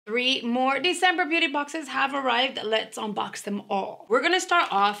3 more December beauty boxes have arrived. Let's unbox them all. We're gonna start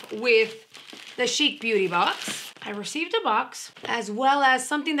off with the CHIC Beauty Box. I received a box as well as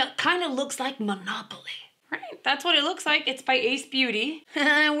something that kind of looks like Monopoly. Right, that's what it looks like. It's by Ace Beauty.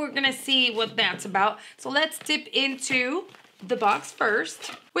 We're gonna see what that's about. So let's dip into the box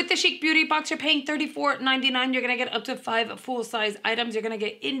first. With the CHIC Beauty Box, you're paying $34.99. You're gonna get up to 5 full-size items. You're gonna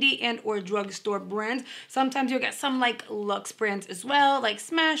get indie and or drugstore brands. Sometimes you'll get some like luxe brands as well, like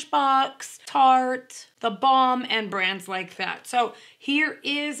Smashbox, Tarte, The Balm, and brands like that. So here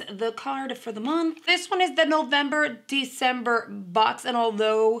is the card for the month. This one is the November-December box, and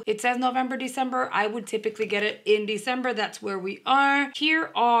although it says November-December, I would typically get it in December. That's where we are.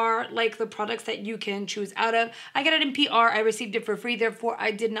 Here are like the products that you can choose out of. I got it in PR. I received it for free, therefore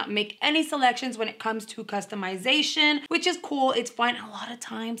I did not make any selections when it comes to customization, which is cool. It's fine. A lot of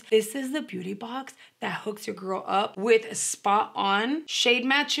times, this is the beauty box that hooks your girl up with spot on shade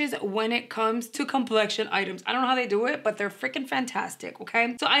matches when it comes to complexion items. I don't know how they do it, but they're freaking fantastic,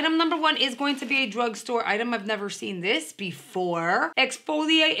 okay? So item number 1 is going to be a drugstore item. I've never seen this before.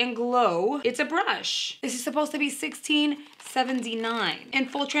 Exfoliate and Glow. It's a brush. This is supposed to be $16.79. In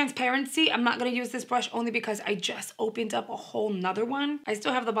full transparency, I'm not gonna use this brush only because I just opened up a whole nother one. I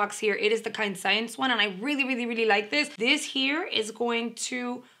still have the box here. It is the Kind Science one, and I really, really, really like this. This here is going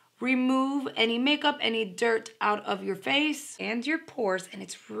to remove any makeup, any dirt out of your face and your pores, and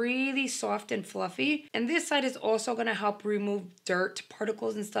it's really soft and fluffy. And this side is also gonna help remove dirt,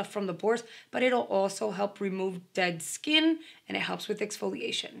 particles and stuff from the pores, but it'll also help remove dead skin, and it helps with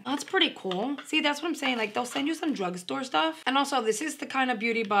exfoliation. That's pretty cool. See, that's what I'm saying. Like, they'll send you some drugstore stuff. And also, this is the kind of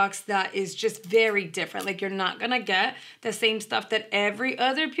beauty box that is just very different. Like, you're not gonna get the same stuff that every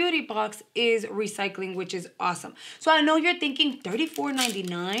other beauty box is recycling, which is awesome. So I know you're thinking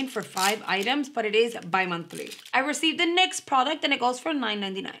 $34.99 for 5 items, but it is bi-monthly. I received the NYX product, and it goes for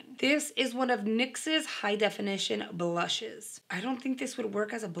 $9.99. This is one of NYX's high definition blushes. I don't think this would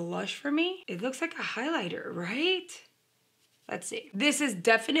work as a blush for me. It looks like a highlighter, right? Let's see. This is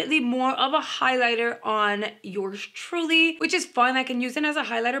definitely more of a highlighter on yours truly, which is fine. I can use it as a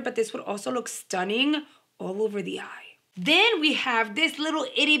highlighter, but this would also look stunning all over the eye. Then we have this little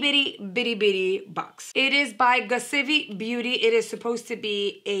itty bitty box. It is by CHIC Beauty. It is supposed to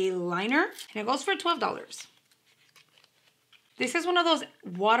be a liner, and it goes for $12. This is one of those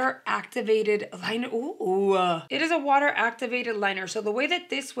water-activated liner. Ooh. It is a water-activated liner. So the way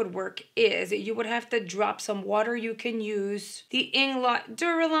that this would work is you would have to drop some water. You can use the Inglot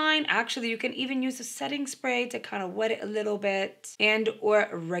Duraline. Actually, you can even use a setting spray to kind of wet it a little bit, and or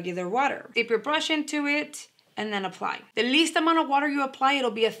regular water. Dip your brush into it and then apply. The least amount of water you apply, it'll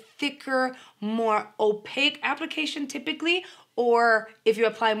be a thicker, more opaque application typically. Or if you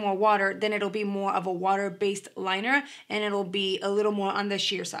apply more water, then it'll be more of a water-based liner, and it'll be a little more on the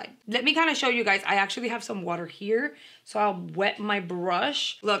sheer side. Let me kind of show you guys. I actually have some water here, so I'll wet my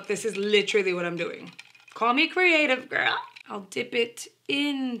brush. Look, this is literally what I'm doing. Call me creative, girl. I'll dip it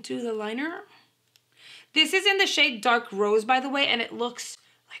into the liner. This is in the shade Dark Rose, by the way, and it looks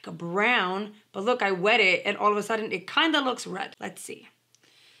like a brown, but look, I wet it, and all of a sudden, it kind of looks red. Let's see.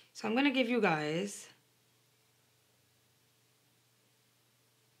 So I'm gonna give you guys...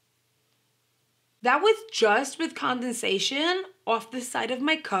 That was just with condensation off the side of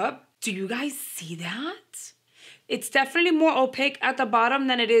my cup. Do you guys see that? It's definitely more opaque at the bottom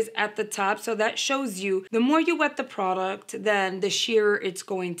than it is at the top. So that shows you the more you wet the product, then the sheerer it's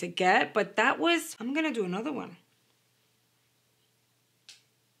going to get. But that was, I'm gonna do another one.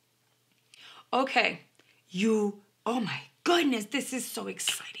 Okay, oh my goodness, this is so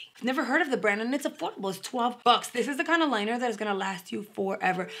exciting. Never heard of the brand, and it's affordable. It's $12. This is the kind of liner that is gonna last you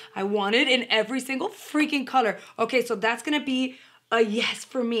forever. I want it in every single freaking color. Okay, so that's gonna be a yes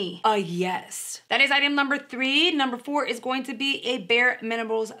for me. A yes. That is item number 3. Number 4 is going to be a Bare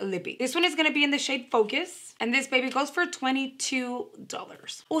Minerals Lippy. This one is gonna be in the shade Focus, and this baby goes for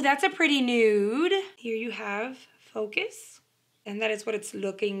 $22. Oh, that's a pretty nude. Here you have Focus. And that is what it's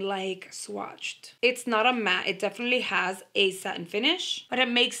looking like swatched. It's not a matte. It definitely has a satin finish, but it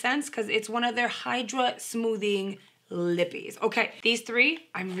makes sense because it's one of their Hydra Smoothing Lippies. Okay, these 3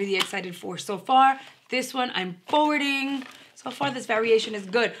 I'm really excited for so far. This one I'm forwarding. So far this variation is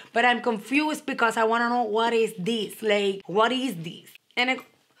good, but I'm confused because I want to know what is this? Like, what is this? And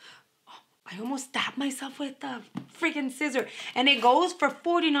I almost stabbed myself with the freaking scissor. And it goes for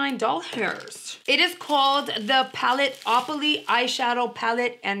 $49. It is called the Paletteopoly Eyeshadow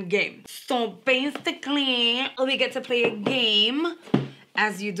Palette and Game. So basically, we get to play a game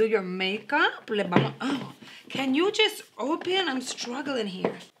as you do your makeup. Oh, can you just open? I'm struggling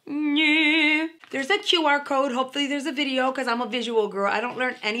here. Yeah. There's a QR code. Hopefully there's a video because I'm a visual girl. I don't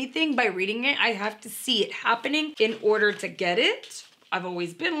learn anything by reading it. I have to see it happening in order to get it. I've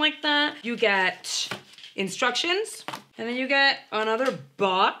always been like that. You get instructions and then you get another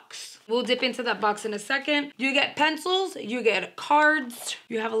box. We'll dip into that box in a second. You get pencils, you get cards,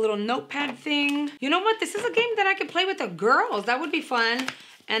 you have a little notepad thing. You know what? This is a game that I could play with the girls. That would be fun.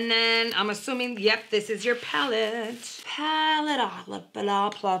 And then I'm assuming, yep, this is your palette.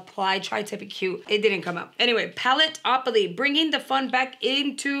 I tried to be cute. It didn't come out. Anyway, Palette-opoly, bringing the fun back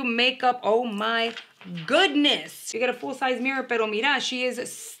into makeup. Oh my goodness. You get a full-size mirror, pero mira, she is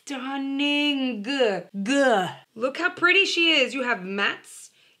stunning. Look how pretty she is. You have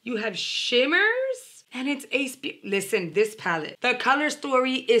mattes, you have shimmers. And it's listen, this palette, the color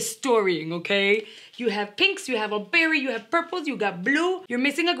story is storying, okay? You have pinks, you have a berry, you have purples, you got blue. You're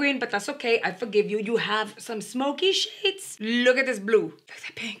missing a green, but that's okay. I forgive you. You have some smoky shades. Look at this blue. Look at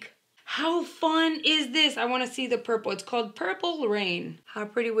that pink. How fun is this? I want to see the purple. It's called Purple Rain. How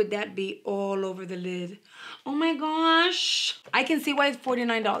pretty would that be all over the lid? Oh my gosh. I can see why it's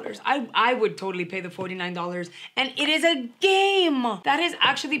 $49. I would totally pay the $49. And it is a game. That is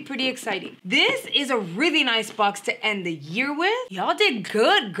actually pretty exciting. This is a really nice box to end the year with. Y'all did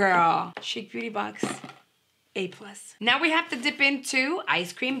good, girl. CHIC Beauty Box. A+. Now we have to dip into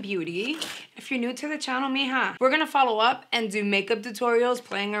Eyescream Beauty. If you're new to the channel, mija, we're gonna follow up and do makeup tutorials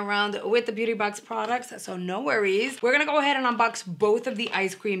playing around with the Beauty Box products, so no worries. We're gonna go ahead and unbox both of the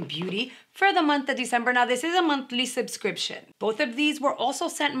Eyescream Beauty for the month of December. Now this is a monthly subscription. Both of these were also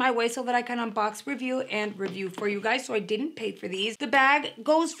sent my way so that I can unbox, review, and review for you guys, so I didn't pay for these. The bag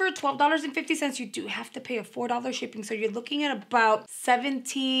goes for $12.50. You do have to pay a $4 shipping, so you're looking at about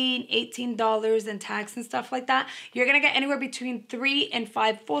 $17, $18 in tax and stuff like that. You're gonna get anywhere between 3 and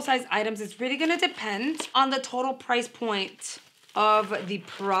 5 full-size items. It's really gonna depend on the total price point of the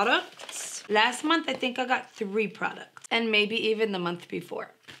products. Last month, I think I got 3 products, and maybe even the month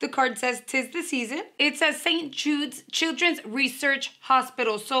before. The card says, "'Tis the season." It says St. Jude's Children's Research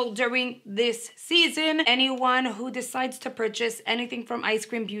Hospital. So during this season, anyone who decides to purchase anything from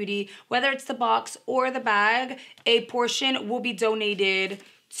Eyescream Beauty, whether it's the box or the bag, a portion will be donated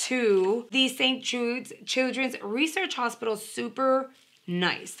to the St. Jude's Children's Research Hospital. Super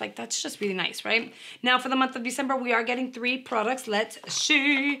nice. Like, that's just really nice, right? Now, for the month of December, we are getting 3 products. Let's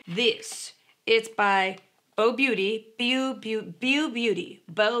see. This. It's by Bo Beauty. Bo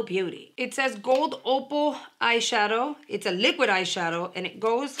Beauty. It says Gold Opal Eyeshadow. It's a liquid eyeshadow, and it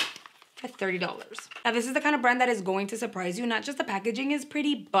goes for $30. Now, this is the kind of brand that is going to surprise you. Not just the packaging is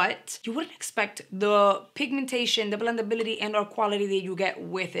pretty, but you wouldn't expect the pigmentation, the blendability, and or quality that you get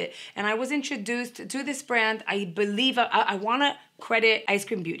with it. And I was introduced to this brand. I believe, I want to credit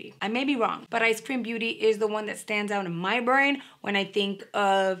Eyescream Beauty. I may be wrong, but Eyescream Beauty is the one that stands out in my brain when I think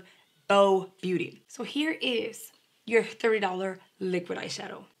of Bo Beauty. So here is your $30 liquid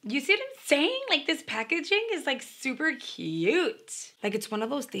eyeshadow. You see what I'm saying? Like, this packaging is like super cute. Like, it's one of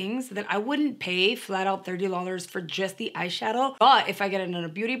those things that I wouldn't pay flat out $30 for just the eyeshadow. But if I get it in a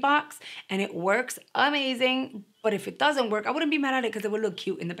beauty box and it works, amazing. But if it doesn't work, I wouldn't be mad at it because it would look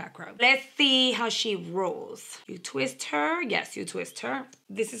cute in the background. Let's see how she rolls. You twist her. Yes, you twist her.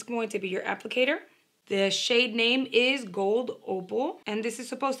 This is going to be your applicator. The shade name is Gold Opal. And this is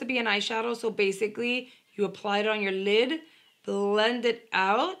supposed to be an eyeshadow. So basically, you apply it on your lid, blend it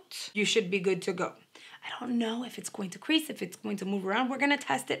out. You should be good to go. I don't know if it's going to crease, if it's going to move around. We're gonna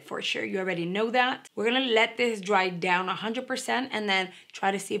test it for sure. You already know that. We're gonna let this dry down 100% and then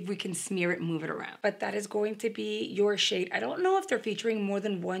try to see if we can smear it, move it around. But that is going to be your shade. I don't know if they're featuring more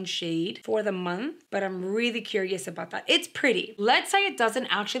than 1 shade for the month, but I'm really curious about that. It's pretty. Let's say it doesn't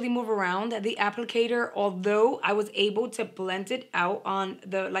actually move around. The applicator, although I was able to blend it out on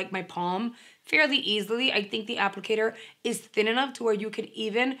my palm fairly easily, I think the applicator is thin enough to where you could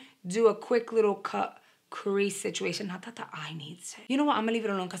even do a quick little cut crease situation. Not that the eye needs it. You know what? I'm gonna leave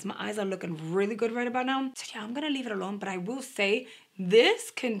it alone because my eyes are looking really good right about now. So yeah, I'm gonna leave it alone, but I will say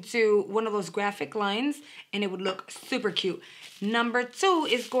this can do one of those graphic lines and it would look super cute. Number 2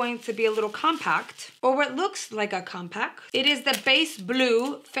 is going to be a little compact, or what looks like a compact. It is the Base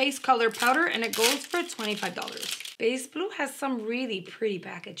Blue Face Color Powder and it goes for $25. Base Blue has some really pretty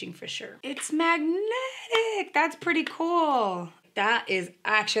packaging for sure. It's magnetic. That's pretty cool. That is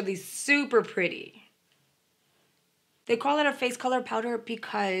actually super pretty. They call it a face color powder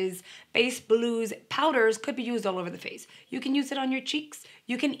because base blues powders could be used all over the face. You can use it on your cheeks.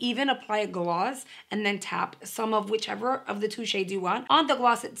 You can even apply a gloss and then tap some of whichever of the two shades you want on the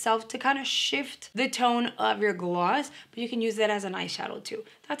gloss itself to kind of shift the tone of your gloss, but you can use it as an eyeshadow too.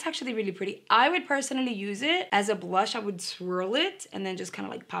 That's actually really pretty. I would personally use it as a blush. I would swirl it and then just kind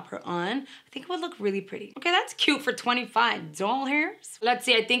of like pop her on. I think it would look really pretty. Okay, that's cute for 25 doll hairs. Let's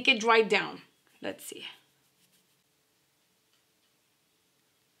see, I think it dried down. Let's see.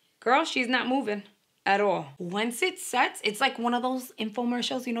 Girl, she's not moving at all. Once it sets, it's like one of those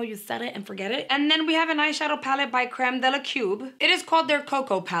infomercials, you know, you set it and forget it. And then we have an eyeshadow palette by Creme de la Cube. It is called their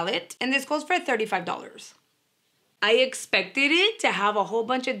Cocoa palette, and this goes for $35. I expected it to have a whole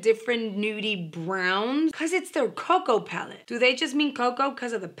bunch of different nudie browns because it's their Cocoa palette. Do they just mean cocoa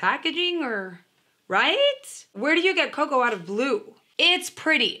because of the packaging or, right? Where do you get cocoa out of blue? It's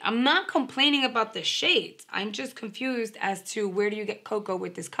pretty. I'm not complaining about the shades. I'm just confused as to where do you get cocoa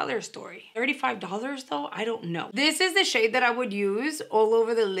with this color story. $35 though? I don't know. This is the shade that I would use all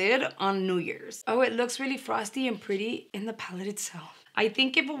over the lid on New Year's. Oh, it looks really frosty and pretty in the palette itself. I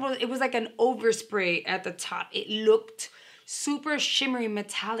think it was like an overspray at the top. It looked super shimmery,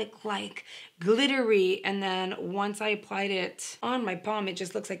 metallic, like glittery. And then once I applied it on my palm, it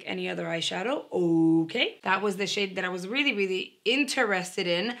just looks like any other eyeshadow. Okay, that was the shade that I was really, really interested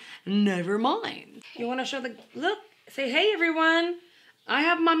in. Never mind. You want to show the look? Say, hey everyone. I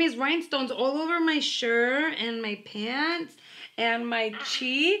have mommy's rhinestones all over my shirt and my pants and my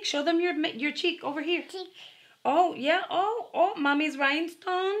cheek. Show them your cheek over here. Cheek. Oh, yeah. Oh, mommy's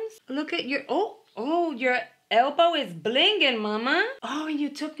rhinestones. Look at your, your elbow is blinging, mama. Oh, and you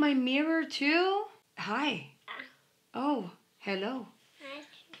took my mirror too? Hi. Oh, hello.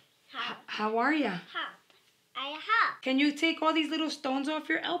 How are ya? I have. Can you take all these little stones off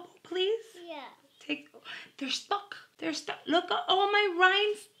your elbow, please? Yeah. They're stuck. They're stuck. Look at all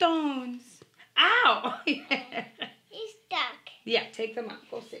my rhinestones. Ow. He's stuck. Yeah, take them out.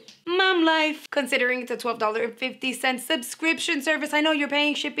 Go sit. Mom life. Considering it's a $12.50 subscription service, I know you're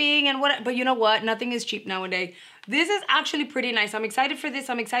paying shipping and what, but you know what? Nothing is cheap nowadays. This is actually pretty nice. I'm excited for this.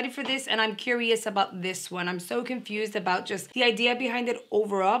 I'm excited for this, and I'm curious about this one. I'm so confused about just the idea behind it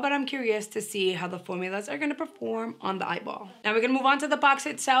overall, but I'm curious to see how the formulas are gonna perform on the eyeball. Now we're gonna move on to the box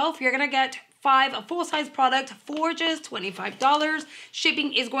itself. You're gonna get 5 full-size products for just $25.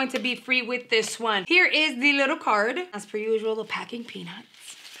 Shipping is going to be free with this one. Here is the little card. As per usual, the packing peanuts.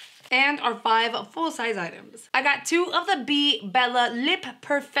 And our 5 full-size items. I got 2 of the B Bella Lip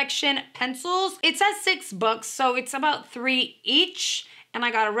Perfection pencils. It says $6, so it's about 3 each. And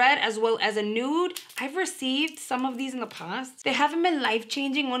I got a red as well as a nude. I've received some of these in the past. They haven't been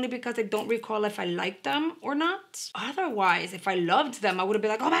life-changing only because I don't recall if I liked them or not. Otherwise, if I loved them, I would have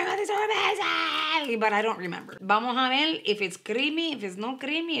been like, oh my God, these are amazing. But I don't remember. Vamos a ver if it's creamy, if it's not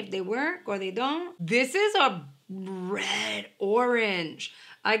creamy, if they work or they don't. This is a red orange.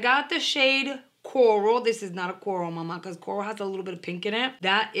 I got the shade Coral. This is not a coral, mama, because coral has a little bit of pink in it.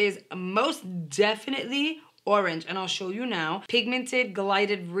 That is most definitely orange, and I'll show you now. Pigmented,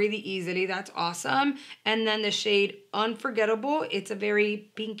 glided really easily. That's awesome. And then the shade Unforgettable. It's a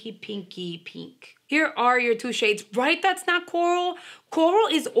very pinky pink. Here are your 2 shades. Right, that's not coral. Coral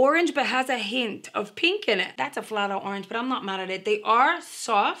is orange but has a hint of pink in it. That's a flat out orange, but I'm not mad at it. They are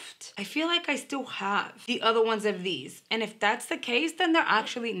soft. I feel like I still have the other ones of these. And if that's the case, then they're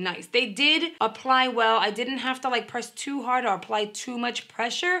actually nice. They did apply well. I didn't have to like press too hard or apply too much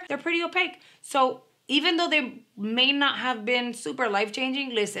pressure. They're pretty opaque. So even though they may not have been super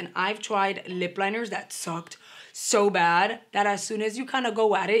life-changing, listen, I've tried lip liners that sucked so bad that as soon as you kind of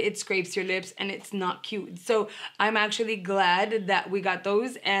go at it, it scrapes your lips and it's not cute. So I'm actually glad that we got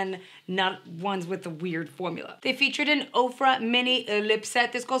those and not ones with a weird formula. They featured an Ofra mini lip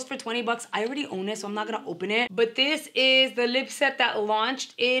set. This goes for $20. I already own it, so I'm not gonna open it. But this is the lip set that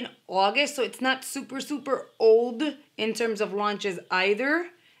launched in August, so it's not super old in terms of launches either.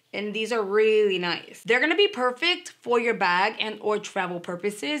 And these are really nice. They're gonna be perfect for your bag and or travel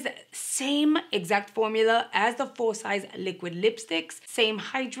purposes. Same exact formula as the full-size liquid lipsticks. Same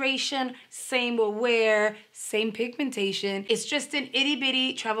hydration, same wear, same pigmentation. It's just an itty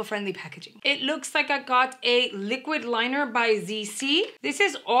bitty travel friendly packaging. It looks like I got a liquid liner by ZC. This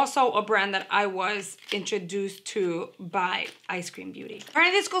is also a brand that I was introduced to by Eyescream Beauty.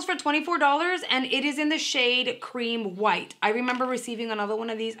 Apparently this goes for $24 and it is in the shade Cream White. I remember receiving another one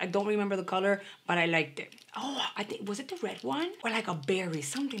of these. I don't remember the color, but I liked it. Oh, I think, was it the red one? Or like a berry,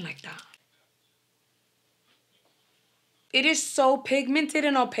 something like that. It is so pigmented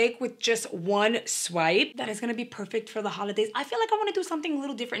and opaque with just one swipe. That is gonna be perfect for the holidays. I feel like I wanna do something a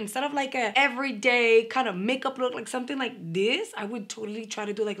little different. Instead of like a everyday kind of makeup look, like something like this, I would totally try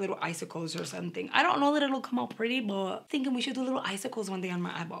to do like little icicles or something. I don't know that it'll come out pretty, but thinking we should do little icicles one day on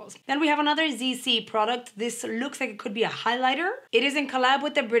my eyeballs. Then we have another ZC product. This looks like it could be a highlighter. It is in collab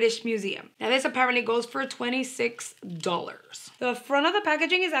with the British Museum. Now this apparently goes for $26. The front of the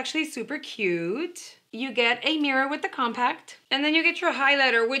packaging is actually super cute. You get a mirror with the compact, and then you get your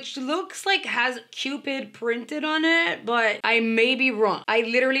highlighter, which looks like has Cupid printed on it, but I may be wrong. I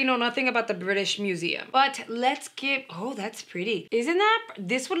literally know nothing about the British Museum. But let's give, oh, that's pretty. Isn't that,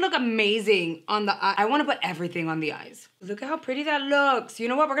 this would look amazing on the eye. I wanna put everything on the eyes. Look at how pretty that looks. You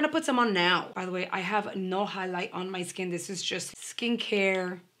know what, we're gonna put some on now. By the way, I have no highlight on my skin. This is just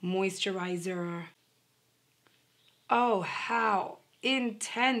skincare, moisturizer. Oh, how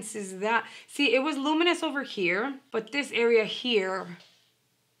intense is that? See, it was luminous over here, but this area here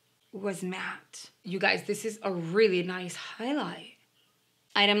was matte. You guys, this is a really nice highlight.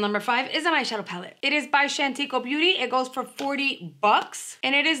 Item number 5 is an eyeshadow palette. It is by CHIC Beauty. It goes for $40,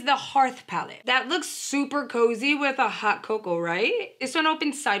 and it is the Hearth palette. That looks super cozy with a hot cocoa, right? This one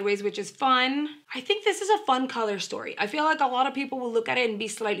opens sideways, which is fun. I think this is a fun color story. I feel like a lot of people will look at it and be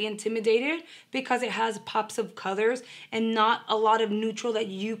slightly intimidated because it has pops of colors and not a lot of neutral that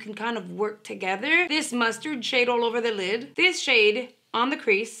you can kind of work together. This mustard shade all over the lid. This shade on the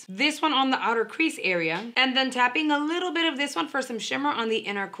crease, this one on the outer crease area, and then tapping a little bit of this one for some shimmer on the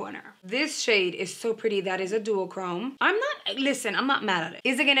inner corner. This shade is so pretty. That is a dual chrome. I'm not mad at it.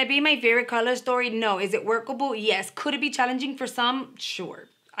 Is it gonna be my favorite color story? No. Is it workable? Yes. Could it be challenging for some? Sure.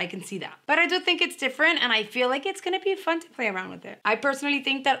 I can see that. But I do think it's different, and I feel like it's gonna be fun to play around with it. I personally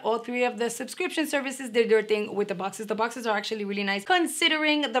think that all 3 of the subscription services did their thing with the boxes. The boxes are actually really nice,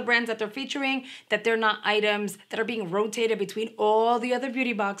 considering the brands that they're featuring, that they're not items that are being rotated between all the other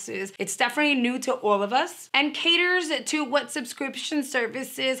beauty boxes. It's definitely new to all of us and caters to what subscription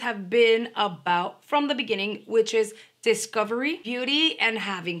services have been about from the beginning, which is discovery, beauty, and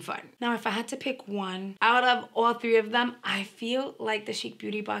having fun. Now, if I had to pick one out of all 3 of them, I feel like the CHIC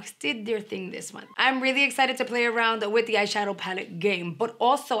Beauty Box did their thing this month. I'm really excited to play around with the eyeshadow palette game, but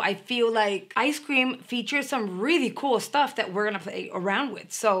also I feel like Eyescream features some really cool stuff that we're gonna play around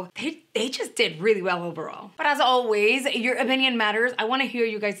with. So they just did really well overall. But as always, your opinion matters. I wanna hear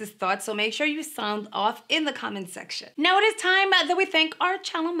you guys' thoughts, so make sure you sound off in the comments section. Now it is time that we thank our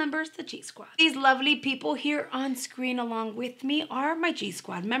channel members, the G Squad. These lovely people here on screen along with me are my G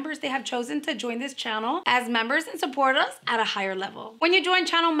Squad members. They have chosen to join this channel as members and support us at a higher level. When you join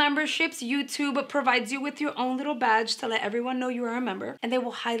channel memberships, YouTube provides you with your own little badge to let everyone know you are a member, and they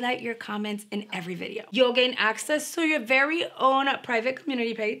will highlight your comments in every video. You'll gain access to your very own private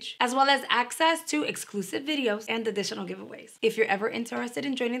community page, as well as access to exclusive videos and additional giveaways. If you're ever interested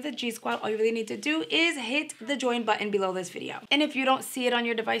in joining the G Squad, all you really need to do is hit the join button below this video. And if you don't see it on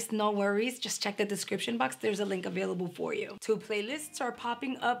your device, no worries. Just check the description box. There's a link available for you. 2 playlists are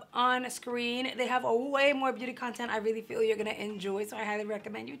popping up on screen. They have way more beauty content I really feel you're gonna enjoy, so I highly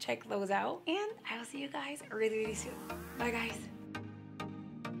recommend you check those out. And I will see you guys really, really soon. Bye, guys.